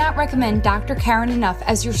cannot recommend Dr. Karen enough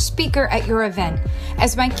as your speaker at your event.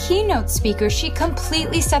 As my keynote speaker, she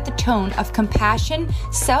completely set the tone of compassion,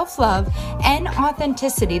 self-love, and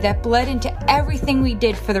authenticity that bled into everything we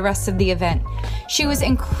did for the rest of the event. She was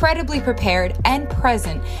incredibly prepared and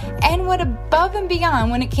present, and went above and beyond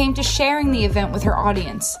when it came to sharing the event with her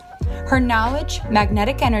audience. Her knowledge,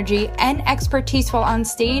 magnetic energy, and expertise while on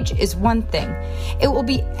stage is one thing. It will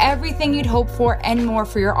be everything you'd hope for and more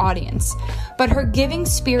for your audience. But her giving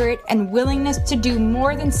spirit and willingness to do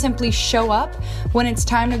more than simply show up when it's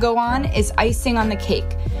time to go on is icing on the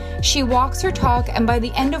cake. She walks her talk, and by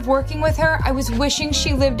the end of working with her, I was wishing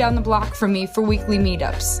she lived down the block from me for weekly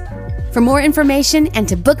meetups. For more information and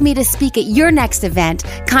to book me to speak at your next event,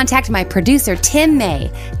 contact my producer, Tim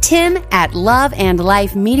May,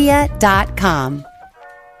 tim@loveandlifemedia.com.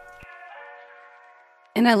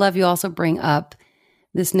 And I love you also bring up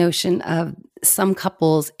this notion of some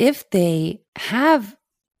couples, if they have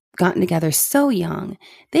gotten together so young,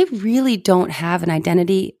 they really don't have an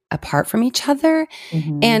identity apart from each other.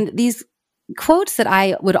 Mm-hmm. And these quotes that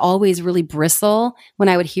I would always really bristle when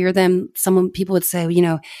I would hear them, people would say,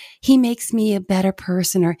 he makes me a better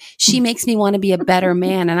person, or she makes me want to be a better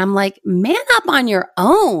man. And I'm like, man up on your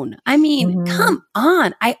own. I mean, come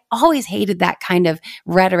on. I always hated that kind of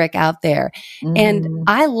rhetoric out there. Mm-hmm. And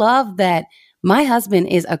I love that my husband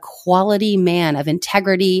is a quality man of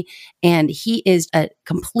integrity, and he is a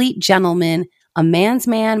complete gentleman, a man's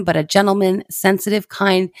man, but a gentleman, sensitive,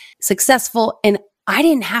 kind, successful. And I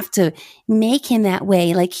didn't have to make him that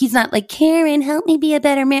way. Like, he's not like, Karen, help me be a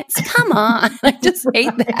better man. Come on. I just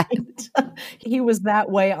hate that. He was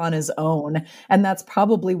that way on his own. And that's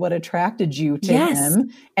probably what attracted you to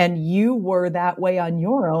him. And you were that way on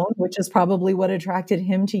your own, which is probably what attracted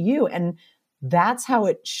him to you. And that's how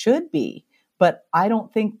it should be. But I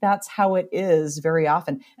don't think that's how it is very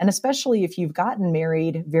often. And especially if you've gotten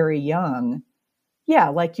married very young. Yeah,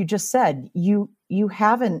 like you just said, you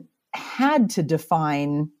haven't had to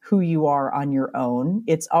define who you are on your own.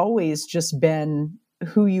 It's always just been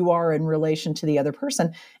who you are in relation to the other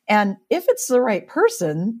person. And if it's the right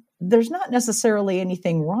person, there's not necessarily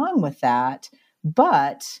anything wrong with that.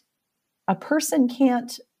 But a person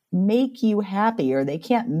can't make you happy, or they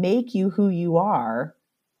can't make you who you are.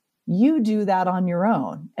 You do that on your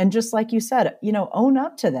own. And just like you said, own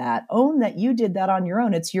up to that. Own that you did that on your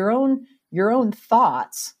own. It's your own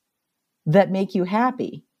thoughts that make you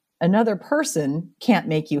happy. Another person can't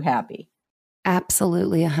make you happy.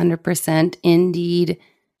 Absolutely, 100%. Indeed.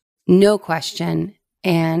 No question.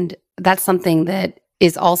 And that's something that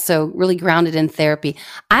is also really grounded in therapy.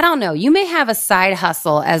 I don't know. You may have a side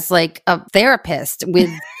hustle as like a therapist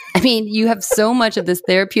with you have so much of this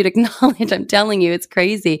therapeutic knowledge. I'm telling you, it's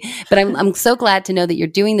crazy. But I'm so glad to know that you're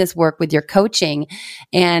doing this work with your coaching.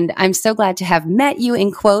 And I'm so glad to have met you,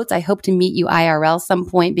 in quotes. I hope to meet you IRL some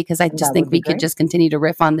point, because I just think we could just continue to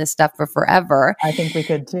riff on this stuff for forever. I think we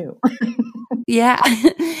could too. Yeah.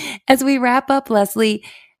 As we wrap up, Leslie,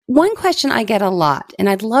 one question I get a lot, and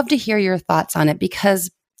I'd love to hear your thoughts on it,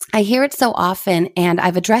 because I hear it so often and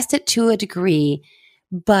I've addressed it to a degree,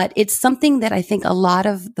 but it's something that I think a lot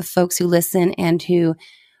of the folks who listen and who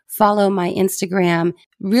follow my Instagram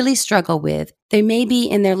really struggle with. They may be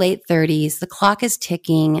in their late 30s, the clock is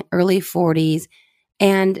ticking, early 40s,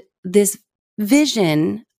 and this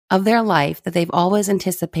vision of their life that they've always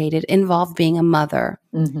anticipated involved being a mother.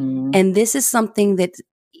 Mm-hmm. And this is something that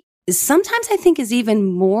sometimes I think is even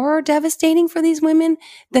more devastating for these women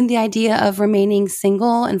than the idea of remaining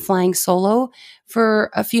single and flying solo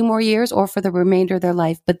for a few more years or for the remainder of their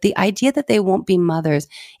life. But the idea that they won't be mothers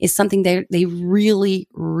is something they really,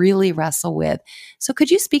 really wrestle with. So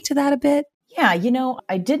could you speak to that a bit? Yeah,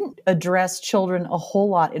 I didn't address children a whole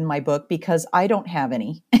lot in my book because I don't have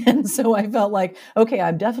any. And so I felt like, okay,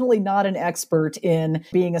 I'm definitely not an expert in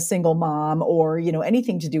being a single mom or,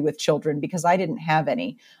 anything to do with children because I didn't have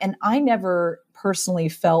any. And I never personally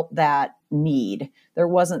felt that need. There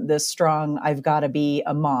wasn't this strong, I've got to be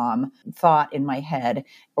a mom thought in my head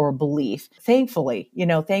or belief. Thankfully,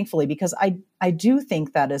 because I do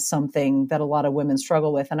think that is something that a lot of women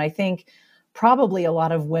struggle with. And I think probably a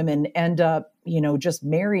lot of women end up, just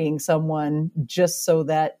marrying someone just so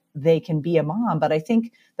that they can be a mom. But I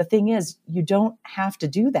think the thing is, you don't have to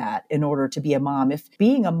do that in order to be a mom. If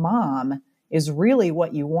being a mom is really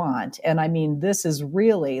what you want, and I mean, this is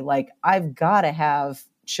really like, I've got to have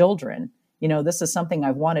children. This is something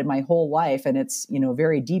I've wanted my whole life, and it's,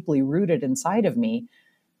 very deeply rooted inside of me.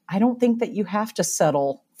 I don't think that you have to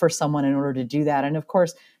settle for someone in order to do that. And of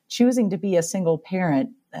course, choosing to be a single parent,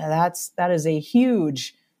 that is a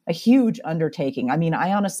huge undertaking. I mean,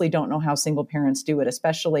 I honestly don't know how single parents do it,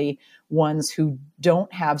 especially ones who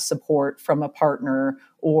don't have support from a partner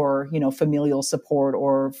or, familial support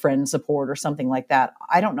or friend support or something like that.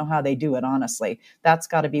 I don't know how they do it, honestly. That's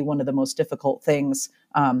got to be one of the most difficult things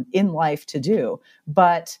in life to do.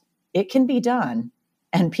 But it can be done,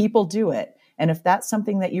 and people do it. And if that's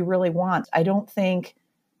something that you really want, I don't think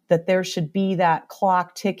that there should be that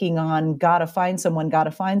clock ticking on, gotta find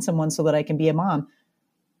someone so that I can be a mom.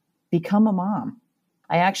 Become a mom.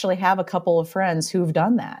 I actually have a couple of friends who've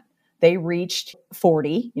done that. They reached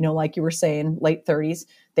 40, like you were saying, late 30s.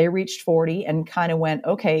 They reached 40 and kind of went,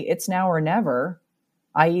 okay, it's now or never.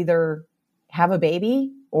 I either have a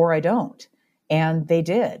baby or I don't. And they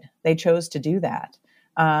did. They chose to do that.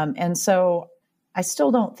 And so I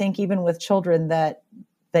still don't think, even with children, that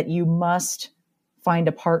you must find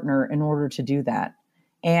a partner in order to do that.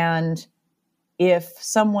 And if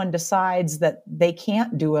someone decides that they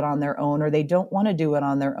can't do it on their own, or they don't want to do it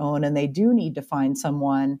on their own, and they do need to find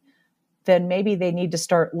someone, then maybe they need to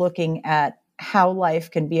start looking at how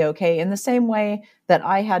life can be okay in the same way that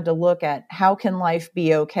I had to look at how can life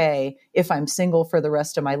be okay if I'm single for the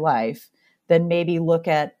rest of my life. Then maybe look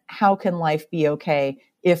at how can life be okay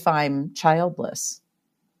if I'm childless.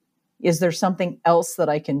 Is there something else that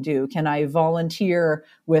I can do? Can I volunteer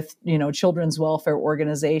with, children's welfare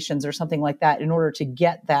organizations or something like that in order to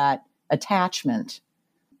get that attachment?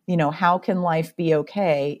 How can life be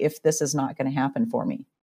okay if this is not going to happen for me?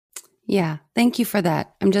 Yeah, thank you for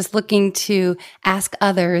that. I'm just looking to ask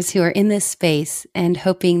others who are in this space and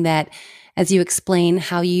hoping that as you explain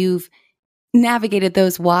how you've navigated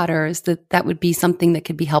those waters, that would be something that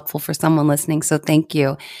could be helpful for someone listening. So thank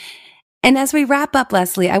you. And as we wrap up,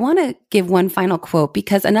 Leslie, I want to give one final quote,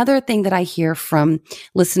 because another thing that I hear from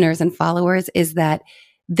listeners and followers is that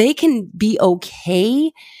they can be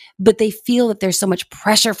okay, but they feel that there's so much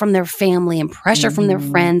pressure from their family and pressure from their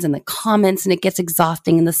friends and the comments, and it gets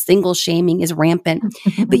exhausting, and the single shaming is rampant.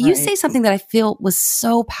 But you say something that I feel was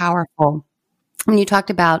so powerful when you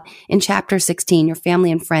talked about in chapter 16, your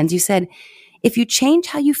family and friends. You said, if you change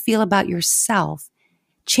how you feel about yourself,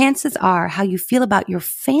 chances are how you feel about your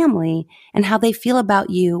family and how they feel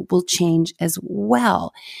about you will change as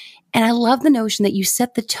well. And I love the notion that you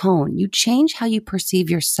set the tone, you change how you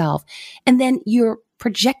perceive yourself, and then you're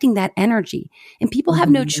projecting that energy. And people have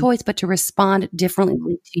no choice but to respond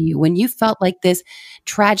differently to you. When you felt like this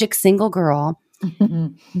tragic single girl,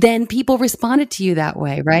 then people responded to you that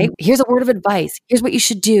way, right? Here's a word of advice. Here's what you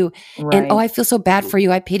should do. Right. And, oh, I feel so bad for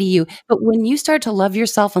you. I pity you. But when you start to love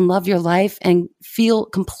yourself and love your life and feel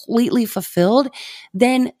completely fulfilled,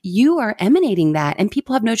 then you are emanating that. And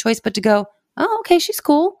people have no choice but to go, oh, okay, she's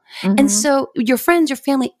cool. And so your friends, your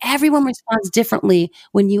family, everyone responds differently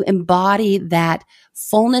when you embody that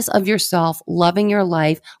fullness of yourself, loving your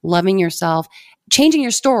life, loving yourself, changing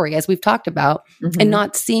your story, as we've talked about, and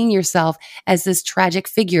not seeing yourself as this tragic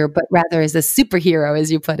figure, but rather as a superhero,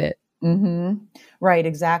 as you put it. Right,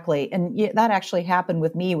 exactly. And that actually happened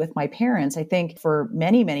with me, with my parents. I think for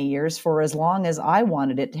many, many years, for as long as I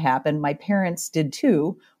wanted it to happen, my parents did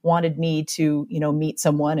too, wanted me to, meet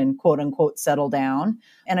someone and quote unquote settle down.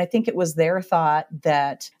 And I think it was their thought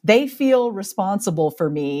that they feel responsible for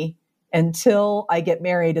me until I get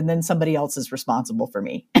married, and then somebody else is responsible for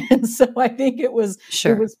me. And so I think it was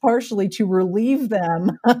partially to relieve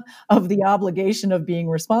them of the obligation of being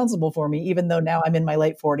responsible for me, even though now I'm in my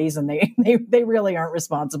late 40s and they really aren't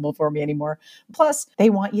responsible for me anymore. Plus, they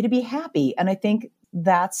want you to be happy. And I think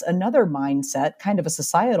that's another mindset, kind of a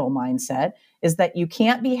societal mindset, is that you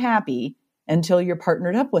can't be happy until you're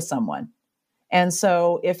partnered up with someone. And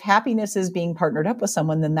so if happiness is being partnered up with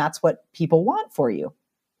someone, then that's what people want for you.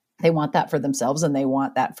 They want that for themselves and they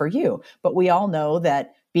want that for you. But we all know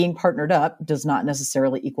that being partnered up does not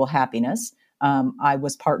necessarily equal happiness. I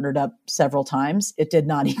was partnered up several times. It did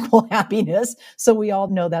not equal happiness. So we all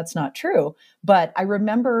know that's not true. But I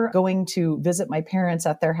remember going to visit my parents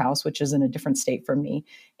at their house, which is in a different state from me.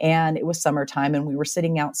 And it was summertime and we were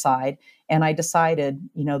sitting outside. And I decided,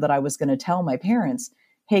 that I was going to tell my parents,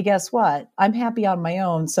 hey, guess what? I'm happy on my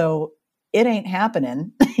own. So it ain't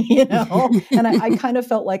happening, and I kind of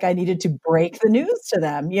felt like I needed to break the news to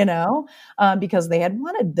them, because they had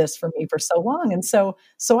wanted this for me for so long. And so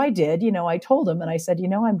I did, I told them and I said,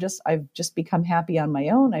 I've just become happy on my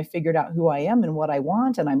own. I figured out who I am and what I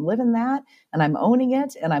want, and I'm living that, and I'm owning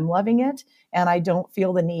it, and I'm loving it. And I don't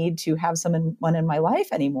feel the need to have someone in my life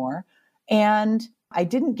anymore. And I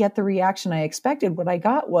didn't get the reaction I expected. What I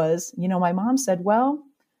got was, my mom said, well,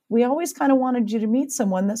 we always kind of wanted you to meet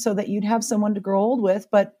someone so that you'd have someone to grow old with,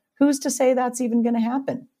 but who's to say that's even going to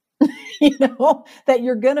happen? That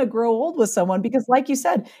you're going to grow old with someone, because like you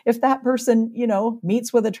said, if that person,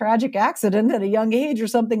 meets with a tragic accident at a young age or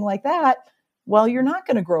something like that, well, you're not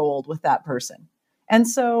going to grow old with that person. And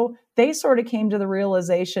so they sort of came to the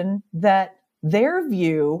realization that their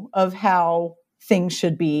view of how things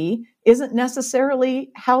should be isn't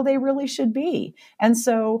necessarily how they really should be. And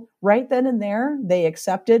so right then and there, they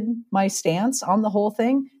accepted my stance on the whole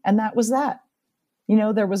thing. And that was that.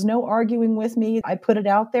 There was no arguing with me. I put it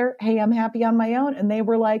out there. Hey, I'm happy on my own. And they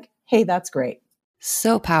were like, hey, that's great.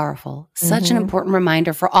 So powerful. Such an important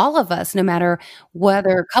reminder for all of us, no matter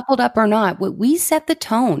whether coupled up or not. We set the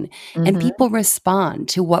tone and people respond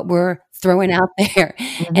to what we're throwing out there.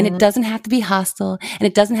 And it doesn't have to be hostile, and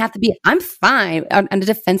it doesn't have to be, I'm fine, on a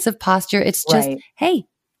defensive posture. It's just, hey,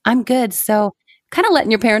 I'm good. So kind of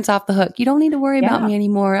letting your parents off the hook. You don't need to worry about me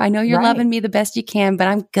anymore. I know you're loving me the best you can, but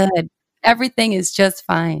I'm good. Everything is just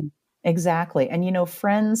fine. Exactly. And,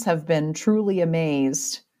 friends have been truly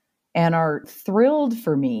amazed and are thrilled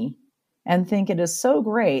for me and think it is so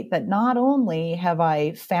great that not only have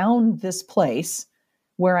I found this place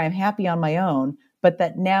where I'm happy on my own, but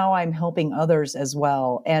that now I'm helping others as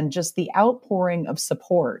well. And just the outpouring of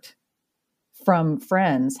support from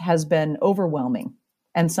friends has been overwhelming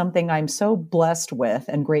and something I'm so blessed with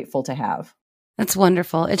and grateful to have. That's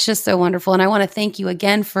wonderful. It's just so wonderful. And I want to thank you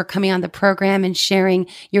again for coming on the program and sharing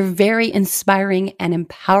your very inspiring and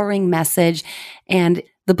empowering message. And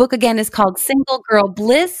the book again is called Single Girl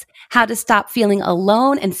Bliss: How to Stop Feeling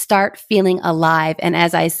Alone and Start Feeling Alive. And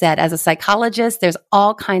as I said, as a psychologist, there's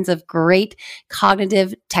all kinds of great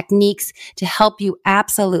cognitive techniques to help you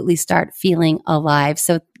absolutely start feeling alive.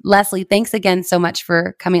 So Leslie, thanks again so much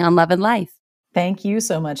for coming on Love and Life. Thank you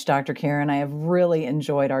so much, Dr. Karen. I have really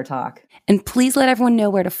enjoyed our talk. And please let everyone know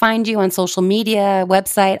where to find you on social media,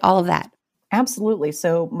 website, all of that. Absolutely.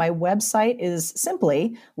 So my website is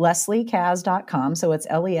simply lesliekaz.com. So it's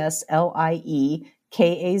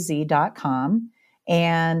LESLIEKAZ.com.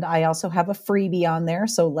 And I also have a freebie on there.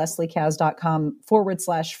 So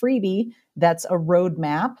lesliekaz.com/freebie. That's a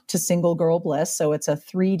roadmap to Single Girl Bliss. So it's a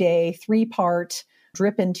 3-day, 3-part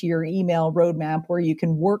drip into your email roadmap where you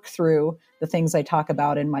can work through the things I talk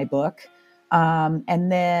about in my book.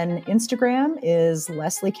 And then Instagram is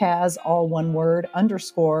Leslie Kaz, all one word,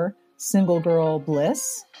 _ Single Girl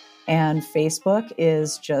Bliss. And Facebook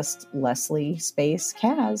is just Leslie space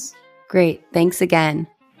Kaz. Great. Thanks again.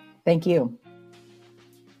 Thank you.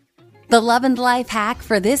 The Love and Life hack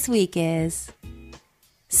for this week is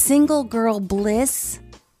Single Girl Bliss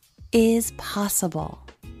is possible.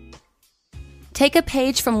 Take a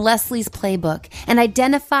page from Leslie's playbook and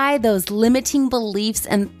identify those limiting beliefs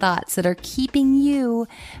and thoughts that are keeping you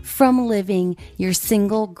from living your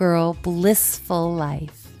single girl blissful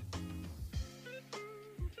life.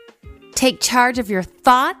 Take charge of your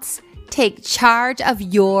thoughts. Take charge of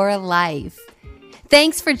your life.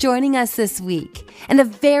 Thanks for joining us this week. And a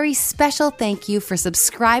very special thank you for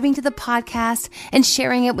subscribing to the podcast and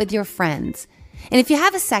sharing it with your friends. And if you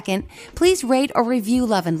have a second, please rate or review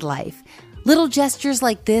Love and Life. Little gestures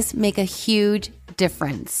like this make a huge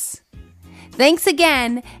difference. Thanks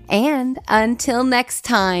again, and until next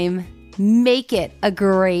time, make it a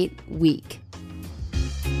great week.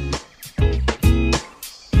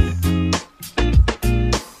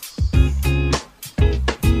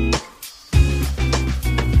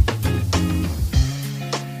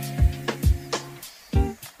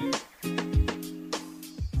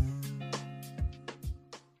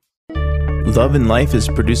 Love and Life is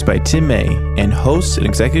produced by Tim May and host and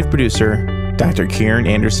executive producer Dr. Karen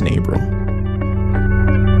Anderson Abram.